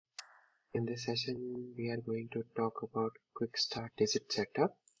In this session, we are going to talk about quick start digit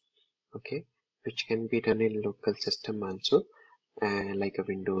setup, okay, which can be done in local system also, like a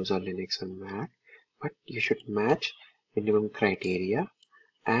Windows or Linux or Mac, but you should match minimum criteria,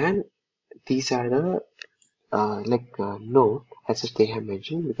 and these are the no, as they have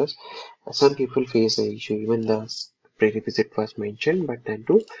mentioned, because some people face the issue, even the prerequisite was mentioned, but then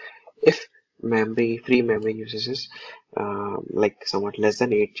too, if free memory usage is like somewhat less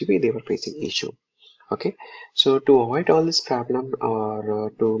than 8 GB, they were facing issue. Okay, so to avoid all this problem,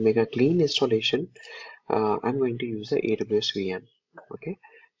 or to make a clean installation, I'm going to use the AWS VM. Okay,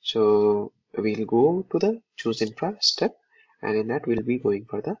 so we'll go to the choose infra step, and in that we'll be going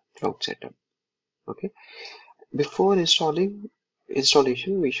for the cloud setup. Okay, before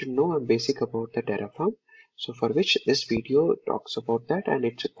installation, we should know a basic about the Terraform. So for which this video talks about that, and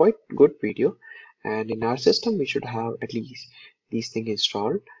it's a quite good video. And in our system, we should have at least these things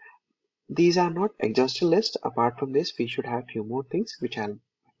installed. These are not exhaustive list. Apart from this, we should have few more things which I'll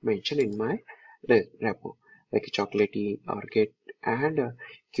mention in my repo, like Chocolatey, Orchid, and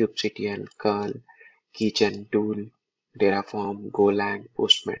kubectl, curl, keygen tool, Terraform, Golang,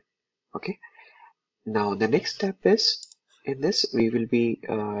 Postman. Okay. Now the next step is, in this we will be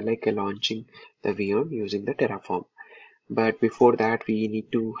launching the VM using the Terraform. But before that, we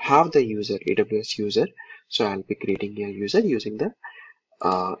need to have the user, AWS user. So I'll be creating a user using the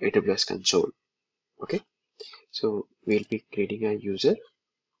AWS console. Okay. So we'll be creating a user.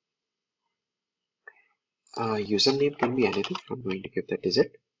 Username can be anything. I'm going to give the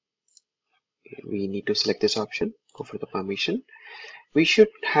digit. We need to select this option, go for the permission. We should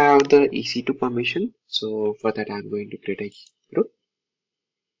have the EC2 permission. So for that, I'm going to create a group.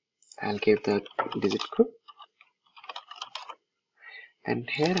 I'll give the digit group. And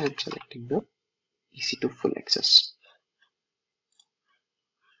here I'm selecting the EC2 full access.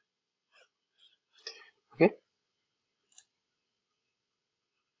 Okay.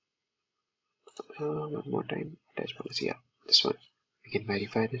 One more time. Attach policy. Yeah, this one. We can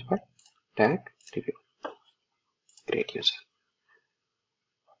verify this part. Tag review. Great user.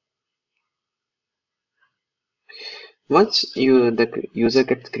 Once the user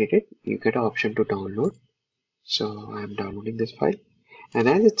gets created, you get an option to download. So I'm downloading this file, and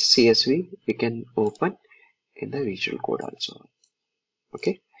as it's CSV, we can open in the Visual Code also.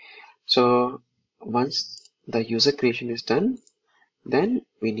 Okay. So once the user creation is done, then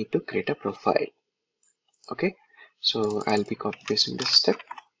we need to create a profile. Okay. So I'll be copy pasting this step.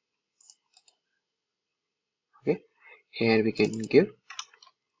 Okay. Here we can give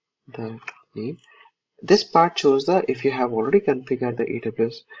the name. This part shows the, if you have already configured the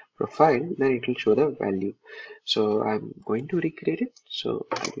AWS profile, then it will show the value. So I'm going to recreate it. So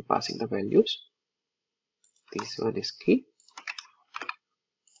I'll be passing the values. This one is key.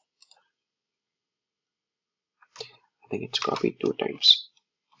 I think it's copied 2 times.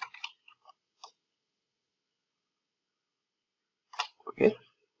 Okay.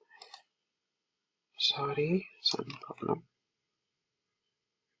 Sorry, some problem.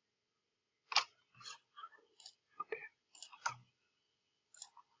 Okay.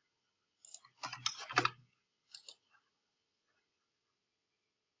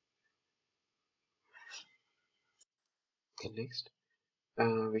 Okay, next.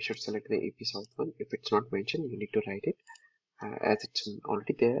 We should select the AP South one. If it's not mentioned, you need to write it. As it's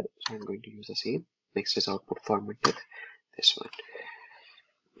already there, so I'm going to use the same. Next is output format text, this one.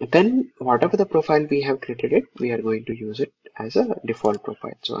 Then whatever the profile we have created it, we are going to use it as a default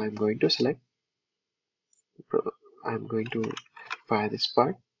profile. So I'm going to select, I'm going to fire this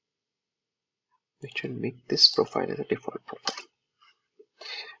part, which will make this profile as a default profile.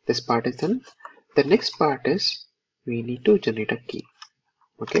 This part is done. The next part is we need to generate a key.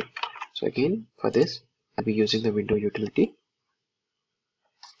 Okay. So again, for this, I'll be using the window utility.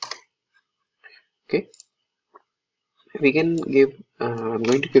 Okay. We can give, I'm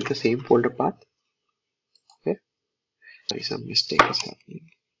going to give the same folder path. Okay. Sorry, some mistake is happening.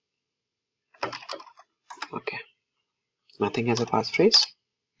 Okay. Nothing has a passphrase.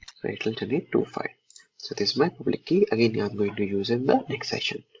 So it will generate 2 files. So this is my public key. Again, I'm going to use in the next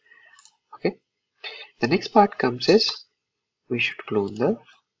session. Okay. The next part comes is we should clone the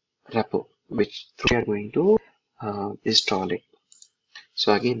repo, which we are going to install it.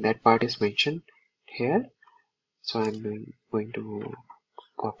 So again, that part is mentioned here. So I'm going to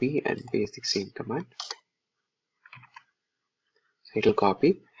copy and paste the same command. So it will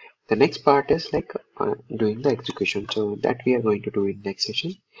copy. The next part is like doing the execution. So that we are going to do in next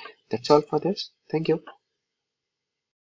session. That's all for this. Thank you.